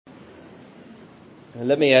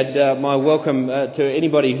Let me add my welcome to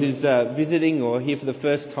anybody who's visiting or here for the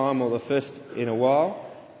first time or the first in a while.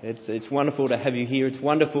 It's wonderful to have you here. It's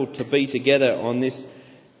wonderful to be together on this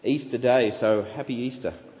Easter day, so happy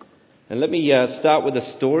Easter. And let me start with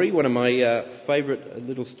a story, one of my favourite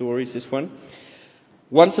little stories, this one.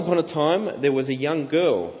 Once upon a time, there was a young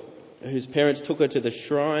girl whose parents took her to the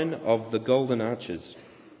shrine of the Golden Arches.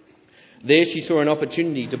 There she saw an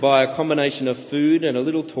opportunity to buy a combination of food and a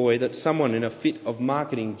little toy that someone in a fit of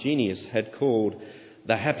marketing genius had called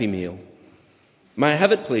the Happy Meal. "May I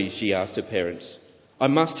have it, please?" she asked her parents. "I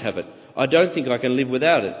must have it. I don't think I can live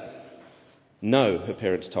without it." "No," her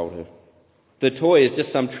parents told her. "The toy is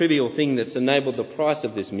just some trivial thing that's enabled the price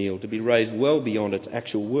of this meal to be raised well beyond its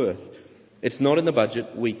actual worth. It's not in the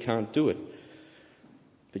budget. We can't do it."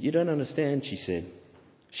 "But you don't understand," she said.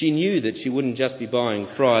 She knew that she wouldn't just be buying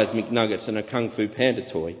fries, McNuggets and a Kung Fu Panda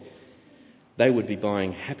toy. They would be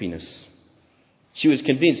buying happiness. She was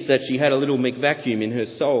convinced that she had a little McVacuum in her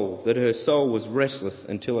soul, that her soul was restless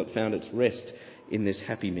until it found its rest in this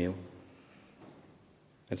Happy Meal.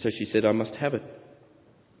 And so she said, "I must have it.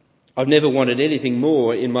 I've never wanted anything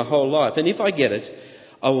more in my whole life, and if I get it,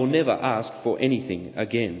 I will never ask for anything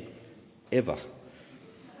again, ever.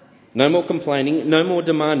 No more complaining, no more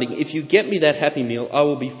demanding. If you get me that Happy Meal, I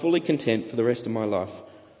will be fully content for the rest of my life."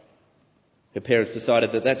 Her parents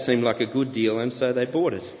decided that seemed like a good deal, and so they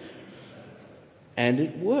bought it. And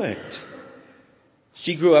it worked.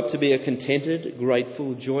 She grew up to be a contented,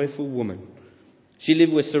 grateful, joyful woman. She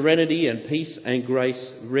lived with serenity and peace and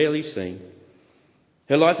grace rarely seen.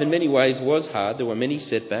 Her life in many ways was hard. There were many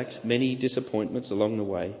setbacks, many disappointments along the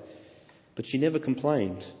way. But she never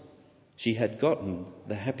complained. She had gotten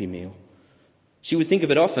the Happy Meal. She would think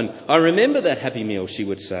of it often. "I remember that Happy Meal," she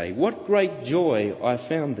would say. "What great joy I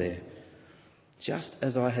found there. Just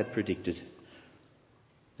as I had predicted."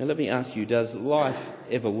 Now let me ask you, does life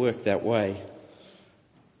ever work that way?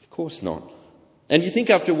 Of course not. And you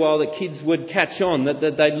think after a while that kids would catch on, that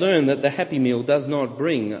they'd learn that the Happy Meal does not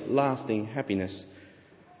bring lasting happiness.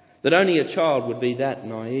 That only a child would be that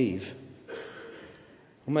naive.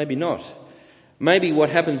 Or maybe not. Maybe what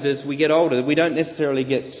happens as we get older, we don't necessarily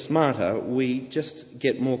get smarter, we just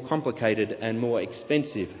get more complicated and more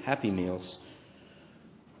expensive Happy Meals.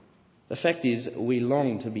 The fact is, we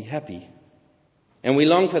long to be happy. And we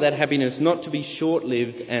long for that happiness not to be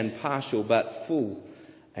short-lived and partial, but full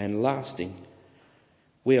and lasting.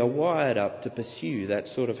 We are wired up to pursue that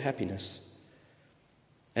sort of happiness.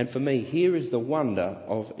 And for me, here is the wonder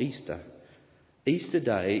of Easter. Easter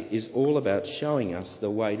Day is all about showing us the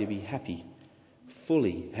way to be happy.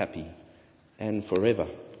 Fully happy and forever.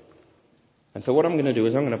 And so what I'm going to do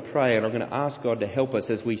is I'm going to pray and I'm going to ask God to help us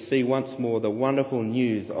as we see once more the wonderful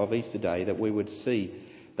news of Easter Day, that we would see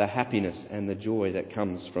the happiness and the joy that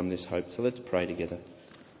comes from this hope. So let's pray together.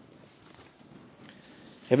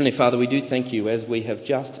 Heavenly Father, we do thank you, as we have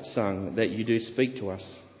just sung, that you do speak to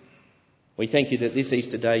us. We thank you that this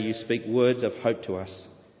Easter Day you speak words of hope to us.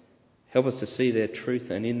 Help us to see their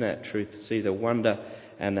truth, and in that truth see the wonder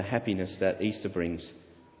and the happiness that Easter brings.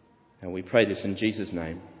 And we pray this in Jesus'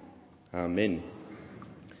 name. Amen.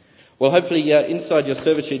 Well, hopefully inside your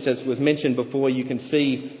service sheets, as was mentioned before, you can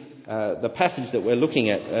see the passage that we're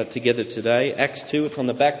looking at together today, Acts 2. It's on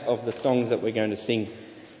the back of the songs that we're going to sing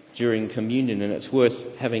during communion, and it's worth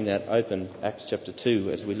having that open, Acts chapter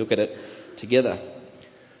 2, as we look at it together.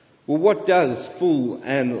 Well, what does full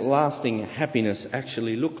and lasting happiness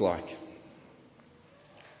actually look like?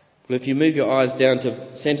 Well, if you move your eyes down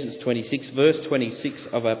to sentence 26, verse 26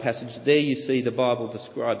 of our passage, there you see the Bible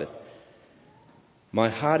describe it. "My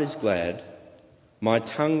heart is glad, my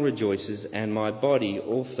tongue rejoices, and my body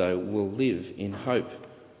also will live in hope."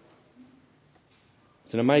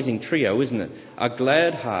 It's an amazing trio, isn't it? A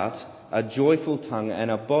glad heart, a joyful tongue, and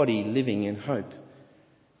a body living in hope.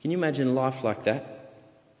 Can you imagine life like that?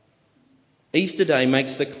 Easter Day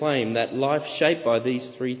makes the claim that life shaped by these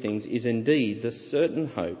three things is indeed the certain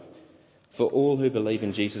hope for all who believe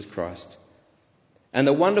in Jesus Christ. And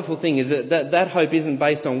the wonderful thing is that hope isn't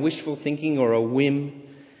based on wishful thinking or a whim.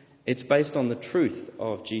 It's based on the truth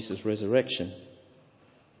of Jesus' resurrection.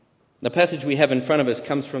 The passage we have in front of us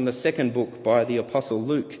comes from the second book by the Apostle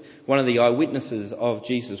Luke, one of the eyewitnesses of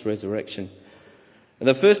Jesus' resurrection. And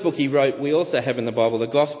the first book he wrote, we also have in the Bible, the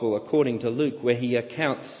Gospel according to Luke, where he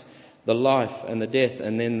accounts the life and the death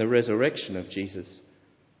and then the resurrection of Jesus.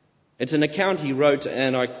 It's an account he wrote,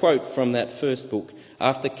 and I quote from that first book,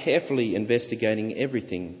 after carefully investigating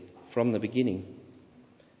everything from the beginning.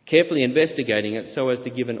 Carefully investigating it so as to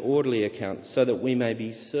give an orderly account so that we may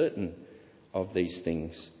be certain of these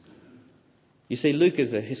things. You see, Luke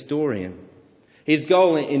is a historian. His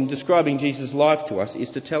goal in describing Jesus' life to us is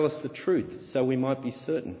to tell us the truth so we might be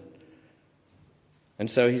certain. And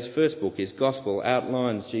so his first book, his Gospel,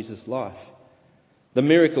 outlines Jesus' life, the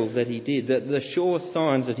miracles that he did, the sure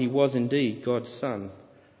signs that he was indeed God's Son.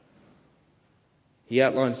 He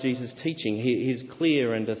outlines Jesus' teaching, his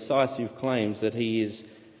clear and decisive claims that he is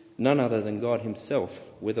none other than God himself,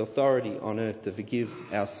 with authority on earth to forgive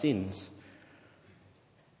our sins.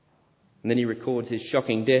 And then he records his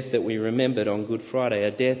shocking death that we remembered on Good Friday,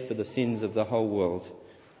 a death for the sins of the whole world.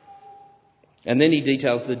 And then he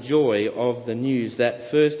details the joy of the news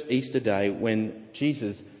that first Easter day when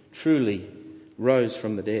Jesus truly rose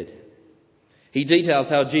from the dead. He details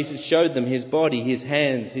how Jesus showed them his body, his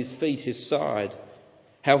hands, his feet, his side,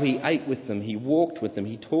 how he ate with them, he walked with them,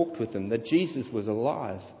 he talked with them, that Jesus was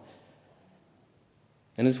alive.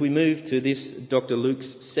 And as we move to this Dr. Luke's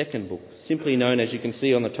second book, simply known, as you can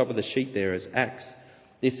see on the top of the sheet there, as Acts,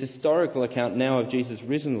 this historical account now of Jesus'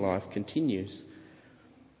 risen life continues.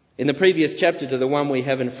 In the previous chapter to the one we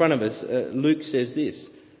have in front of us, Luke says this: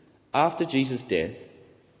 after Jesus' death,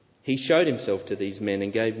 he showed himself to these men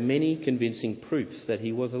and gave many convincing proofs that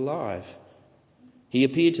he was alive. He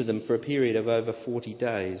appeared to them for a period of over 40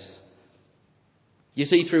 days. You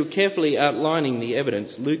see, through carefully outlining the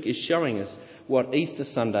evidence, Luke is showing us what Easter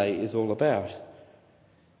Sunday is all about.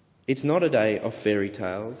 It's not a day of fairy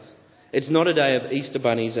tales. It's not a day of Easter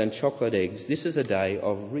bunnies and chocolate eggs. This is a day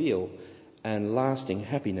of real and lasting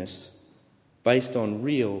happiness based on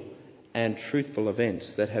real and truthful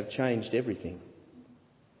events that have changed everything.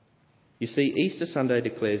 You see, Easter Sunday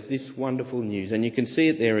declares this wonderful news, and you can see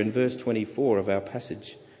it there in verse 24 of our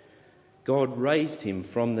passage. God raised him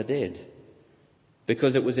from the dead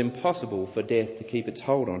because it was impossible for death to keep its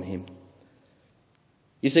hold on him.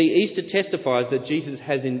 You see, Easter testifies that Jesus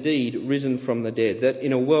has indeed risen from the dead, that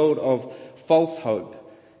in a world of false hope,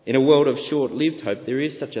 in a world of short-lived hope, there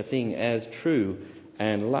is such a thing as true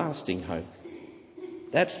and lasting hope.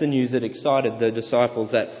 That's the news that excited the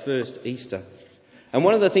disciples that first Easter. And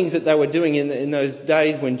one of the things that they were doing in those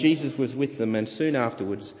days when Jesus was with them and soon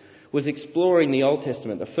afterwards was exploring the Old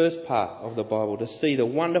Testament, the first part of the Bible, to see the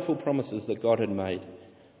wonderful promises that God had made,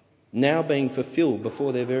 now being fulfilled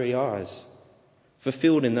before their very eyes,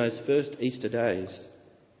 fulfilled in those first Easter days.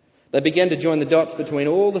 They began to join the dots between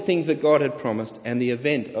all the things that God had promised and the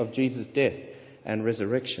event of Jesus' death and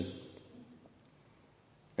resurrection.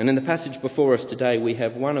 And in the passage before us today, we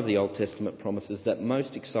have one of the Old Testament promises that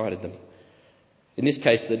most excited them. In this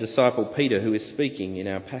case, the disciple Peter, who is speaking in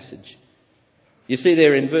our passage. You see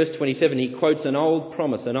there in verse 27, he quotes an old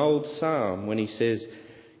promise, an old psalm, when he says,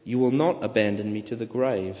 "You will not abandon me to the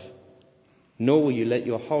grave, nor will you let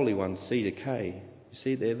your Holy One see decay." You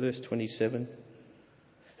see there, verse 27?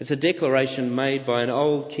 It's a declaration made by an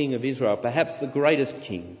old king of Israel, perhaps the greatest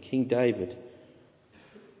king, King David.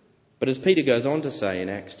 But as Peter goes on to say in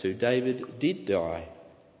Acts 2, David did die,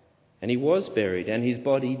 and he was buried, and his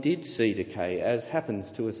body did see decay, as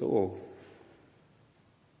happens to us all.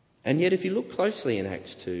 And yet if you look closely in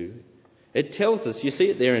Acts 2, it tells us, you see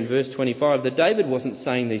it there in verse 25, that David wasn't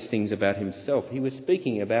saying these things about himself. He was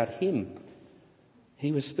speaking about him.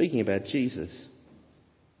 He was speaking about Jesus.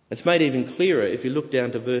 It's made even clearer if you look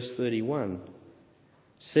down to verse 31.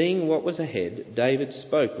 Seeing what was ahead, David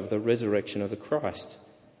spoke of the resurrection of the Christ,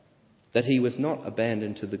 that he was not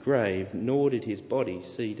abandoned to the grave, nor did his body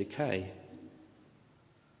see decay.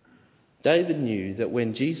 David knew that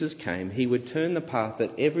when Jesus came, he would turn the path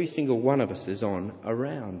that every single one of us is on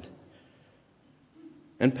around.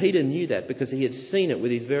 And Peter knew that because he had seen it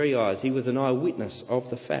with his very eyes. He was an eyewitness of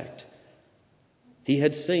the fact. He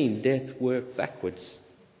had seen death work backwards.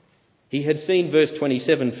 He had seen verse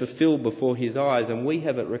 27 fulfilled before his eyes, and we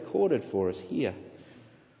have it recorded for us here.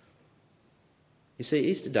 You see,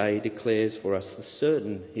 Easter Day declares for us the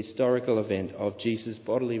certain historical event of Jesus'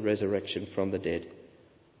 bodily resurrection from the dead.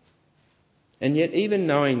 And yet, even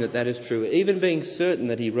knowing that that is true, even being certain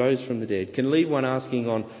that he rose from the dead, can leave one asking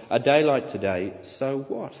on a day like today, so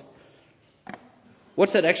what?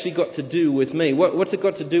 What's that actually got to do with me? What's it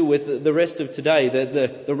got to do with the rest of today,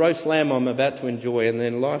 the roast lamb I'm about to enjoy, and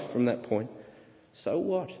then life from that point? So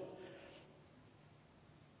what?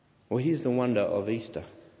 Well, here's the wonder of Easter.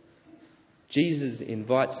 Jesus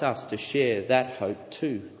invites us to share that hope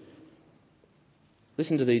too.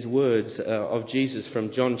 Listen to these words of Jesus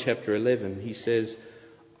from John chapter 11. He says,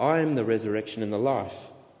 "I am the resurrection and the life.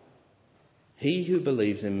 He who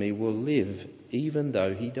believes in me will live even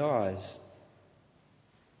though he dies.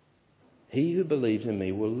 He who believes in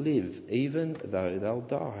me will live even though they'll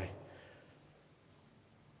die."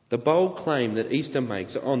 The bold claim that Easter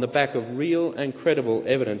makes on the back of real and credible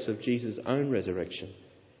evidence of Jesus' own resurrection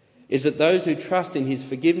is that those who trust in his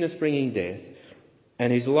forgiveness-bringing death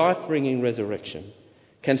and his life-bringing resurrection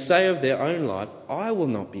can say of their own life, I will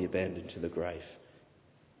not be abandoned to the grave,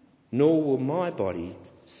 nor will my body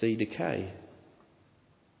see decay.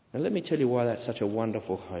 Now let me tell you why that's such a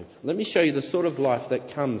wonderful hope. Let me show you the sort of life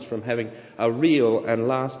that comes from having a real and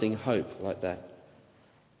lasting hope like that.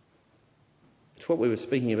 It's what we were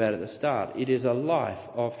speaking about at the start. It is a life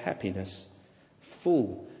of happiness,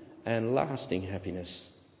 full and lasting happiness.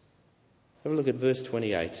 Have a look at verse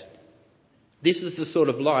 28. This is the sort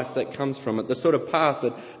of life that comes from it, the sort of path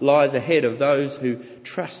that lies ahead of those who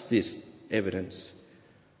trust this evidence.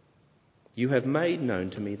 You have made known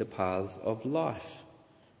to me the paths of life.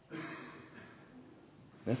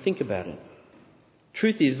 Now think about it.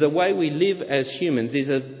 Truth is, the way we live as humans is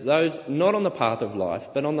of those not on the path of life,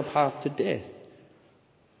 but on the path to death.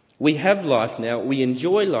 We have life now, we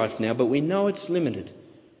enjoy life now, but we know it's limited.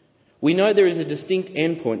 We know there is a distinct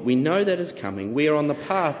endpoint. We know that is coming. We are on the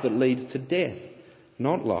path that leads to death,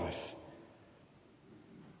 not life.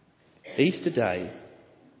 Easter Day,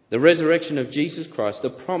 the resurrection of Jesus Christ, the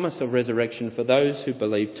promise of resurrection for those who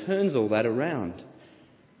believe, turns all that around.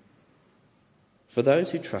 For those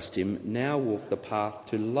who trust him, now walk the path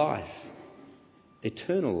to life,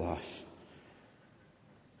 eternal life.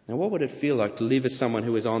 Now, what would it feel like to live as someone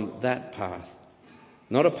who is on that path?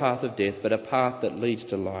 Not a path of death, but a path that leads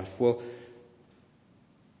to life. Well,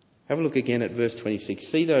 have a look again at verse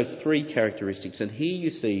 26. See those three characteristics, and here you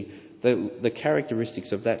see the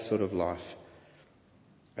characteristics of that sort of life.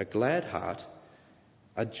 A glad heart,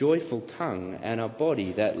 a joyful tongue, and a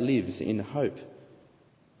body that lives in hope.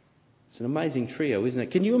 It's an amazing trio, isn't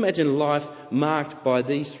it? Can you imagine life marked by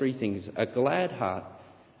these three things? A glad heart,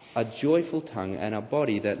 a joyful tongue, and a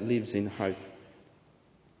body that lives in hope.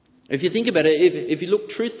 If you think about it, if you look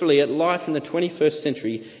truthfully at life in the 21st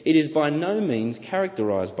century, it is by no means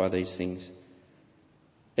characterised by these things.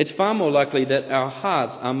 It's far more likely that our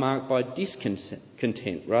hearts are marked by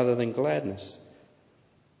discontent rather than gladness.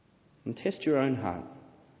 And test your own heart.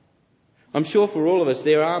 I'm sure for all of us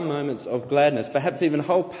there are moments of gladness, perhaps even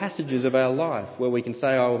whole passages of our life where we can say,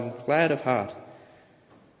 oh, I'm glad of heart.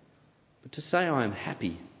 But to say I am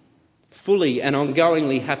happy, fully and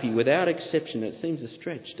ongoingly happy without exception, it seems a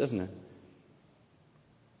stretch, doesn't it?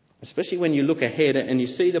 Especially when you look ahead and you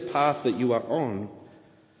see the path that you are on.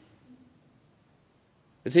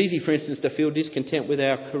 It's easy, for instance, to feel discontent with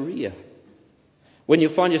our career. When you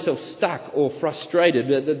find yourself stuck or frustrated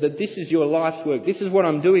that this is your life's work, this is what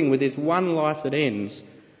I'm doing with this one life that ends.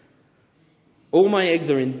 All my eggs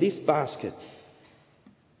are in this basket.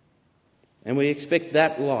 And we expect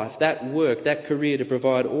that life, that work, that career to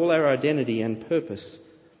provide all our identity and purpose.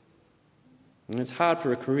 And it's hard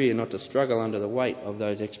for a career not to struggle under the weight of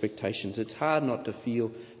those expectations. It's hard not to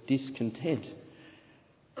feel discontent.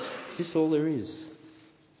 Is this all there is?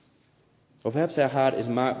 Or perhaps our heart is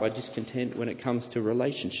marked by discontent when it comes to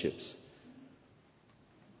relationships.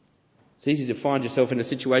 It's easy to find yourself in a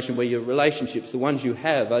situation where your relationships, the ones you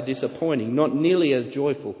have, are disappointing, not nearly as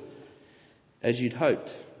joyful as you'd hoped.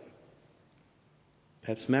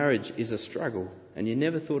 Perhaps marriage is a struggle and you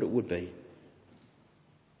never thought it would be.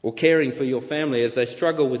 Or caring for your family as they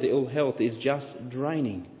struggle with ill health is just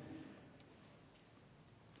draining.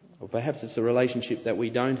 Or perhaps it's a relationship that we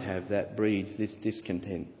don't have that breeds this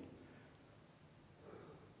discontent.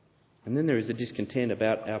 And then there is a discontent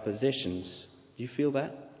about our possessions. Do you feel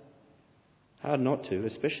that? Hard not to,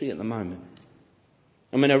 especially at the moment.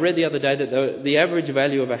 I read the other day that the average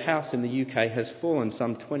value of a house in the UK has fallen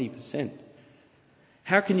some 20%.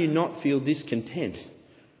 How can you not feel discontent?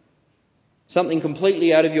 Something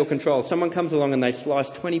completely out of your control. Someone comes along and they slice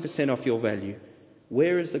 20% off your value.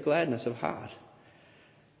 Where is the gladness of heart?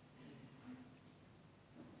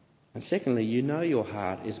 And secondly, you know your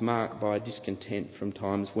heart is marked by discontent from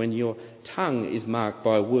times when your tongue is marked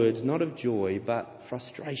by words not of joy but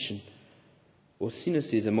frustration or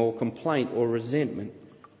cynicism or complaint or resentment.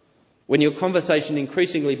 When your conversation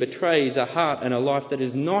increasingly betrays a heart and a life that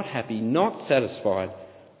is not happy, not satisfied,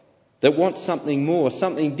 that wants something more,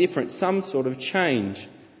 something different, some sort of change.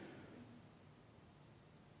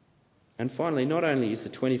 And finally, not only is the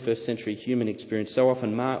 21st century human experience so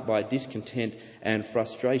often marked by discontent and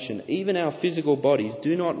frustration, even our physical bodies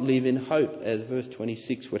do not live in hope, as verse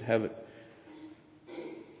 26 would have it.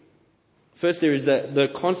 First, there is the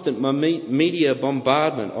constant media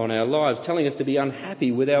bombardment on our lives, telling us to be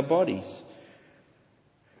unhappy with our bodies.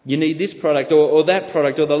 You need this product or that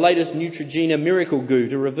product or the latest Neutrogena miracle goo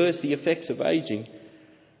to reverse the effects of ageing.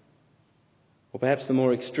 Or perhaps the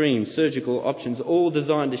more extreme surgical options, all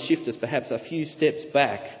designed to shift us perhaps a few steps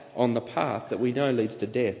back on the path that we know leads to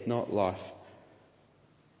death, not life.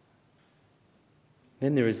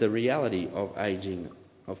 Then there is the reality of ageing,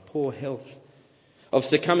 of poor health, of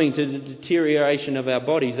succumbing to the deterioration of our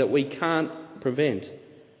bodies that we can't prevent,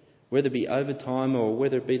 whether it be over time or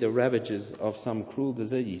whether it be the ravages of some cruel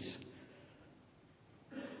disease.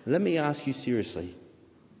 Let me ask you seriously,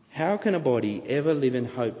 how can a body ever live in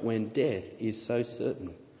hope when death is so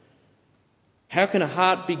certain? How can a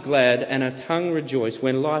heart be glad and a tongue rejoice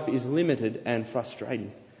when life is limited and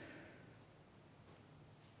frustrating?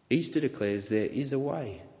 Easter declares there is a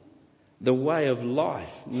way. The way of life,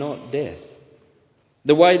 not death.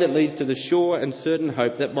 The way that leads to the sure and certain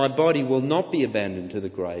hope that my body will not be abandoned to the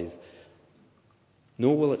grave,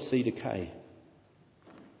 nor will it see decay.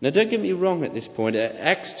 Now don't get me wrong at this point. At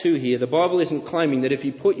Acts 2 here, the Bible isn't claiming that if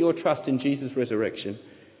you put your trust in Jesus' resurrection,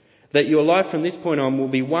 that your life from this point on will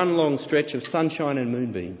be one long stretch of sunshine and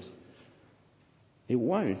moonbeams. It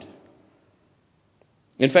won't.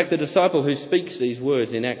 In fact, the disciple who speaks these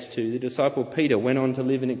words in Acts 2, the disciple Peter, went on to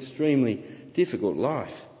live an extremely difficult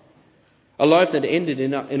life. A life that ended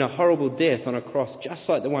in a horrible death on a cross, just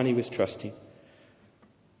like the one he was trusting.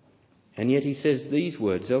 And yet he says these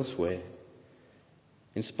words elsewhere.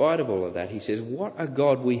 In spite of all of that, he says, what a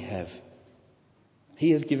God we have.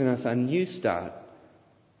 He has given us a new start,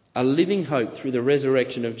 a living hope through the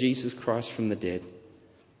resurrection of Jesus Christ from the dead.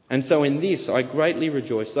 And so in this I greatly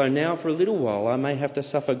rejoice, though now for a little while I may have to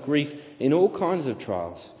suffer grief in all kinds of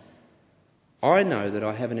trials. I know that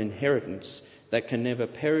I have an inheritance that can never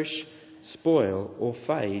perish, spoil or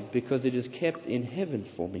fade, because it is kept in heaven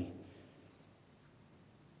for me.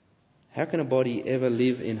 How can a body ever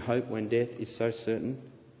live in hope when death is so certain?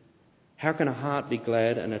 How can a heart be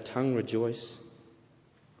glad and a tongue rejoice?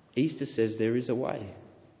 Easter says there is a way.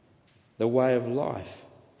 The way of life.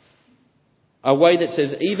 A way that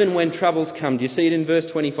says even when troubles come, do you see it in verse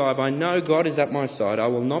 25? I know God is at my side, I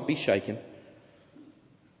will not be shaken.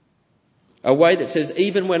 A way that says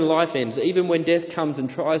even when life ends, even when death comes and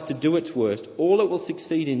tries to do its worst, all it will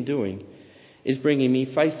succeed in doing is bringing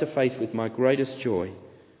me face to face with my greatest joy.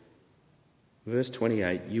 Verse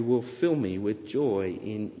 28, you will fill me with joy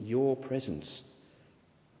in your presence.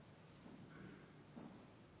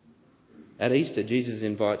 At Easter, Jesus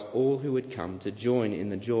invites all who would come to join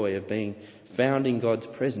in the joy of being found in God's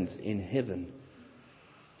presence in heaven,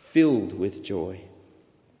 filled with joy.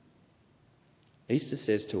 Easter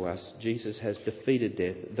says to us, Jesus has defeated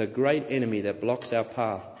death, the great enemy that blocks our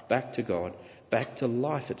path back to God, back to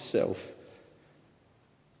life itself.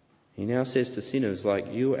 He now says to sinners like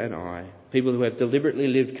you and I, people who have deliberately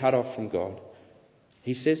lived cut off from God,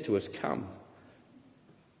 he says to us, come.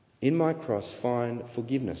 In my cross find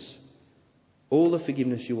forgiveness. All the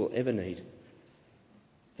forgiveness you will ever need.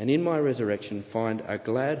 And in my resurrection find a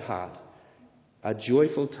glad heart, a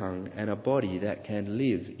joyful tongue and a body that can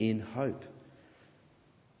live in hope.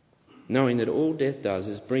 Knowing that all death does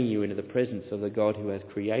is bring you into the presence of the God who has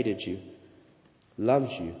created you,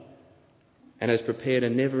 loves you, and has prepared a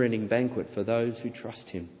never-ending banquet for those who trust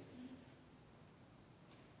him.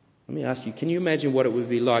 Let me ask you, can you imagine what it would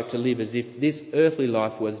be like to live as if this earthly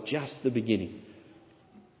life was just the beginning?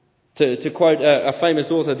 To quote a famous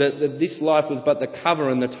author, that this life was but the cover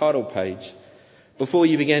and the title page before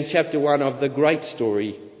you began chapter 1 of the great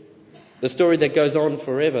story, the story that goes on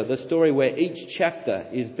forever, the story where each chapter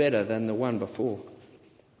is better than the one before.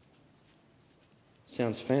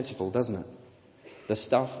 Sounds fanciful, doesn't it? The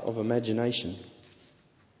stuff of imagination.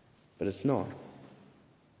 But it's not.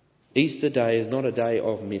 Easter Day is not a day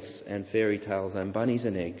of myths and fairy tales and bunnies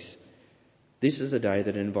and eggs. This is a day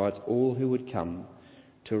that invites all who would come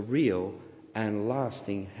to real and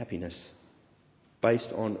lasting happiness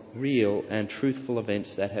based on real and truthful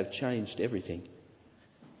events that have changed everything.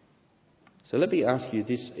 So let me ask you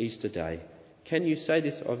this Easter Day, can you say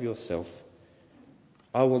this of yourself?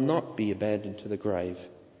 I will not be abandoned to the grave,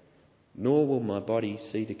 nor will my body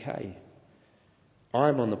see decay. I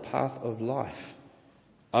am on the path of life.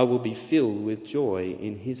 I will be filled with joy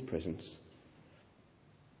in his presence.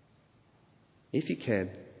 If you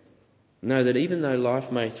can, know that even though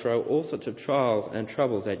life may throw all sorts of trials and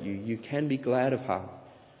troubles at you, you can be glad of heart.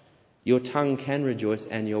 Your tongue can rejoice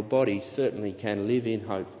and your body certainly can live in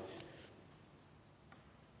hope.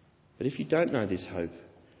 But if you don't know this hope,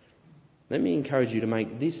 let me encourage you to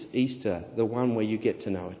make this Easter the one where you get to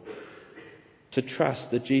know it. To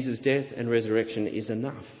trust that Jesus' death and resurrection is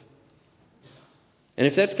enough. And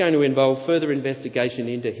if that's going to involve further investigation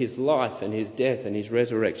into his life and his death and his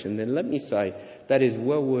resurrection, then let me say that is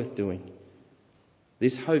well worth doing.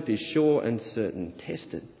 This hope is sure and certain,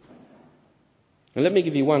 tested. And let me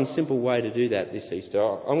give you one simple way to do that this Easter.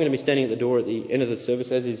 I'm going to be standing at the door at the end of the service,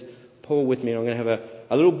 as is Paul with me, and I'm going to have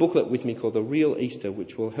a little booklet with me called The Real Easter,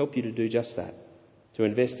 which will help you to do just that. to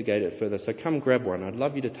investigate it further. So come grab one. I'd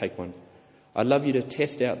love you to take one. I'd love you to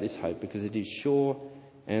test out this hope because it is sure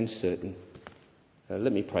and certain.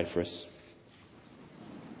 Let me pray for us.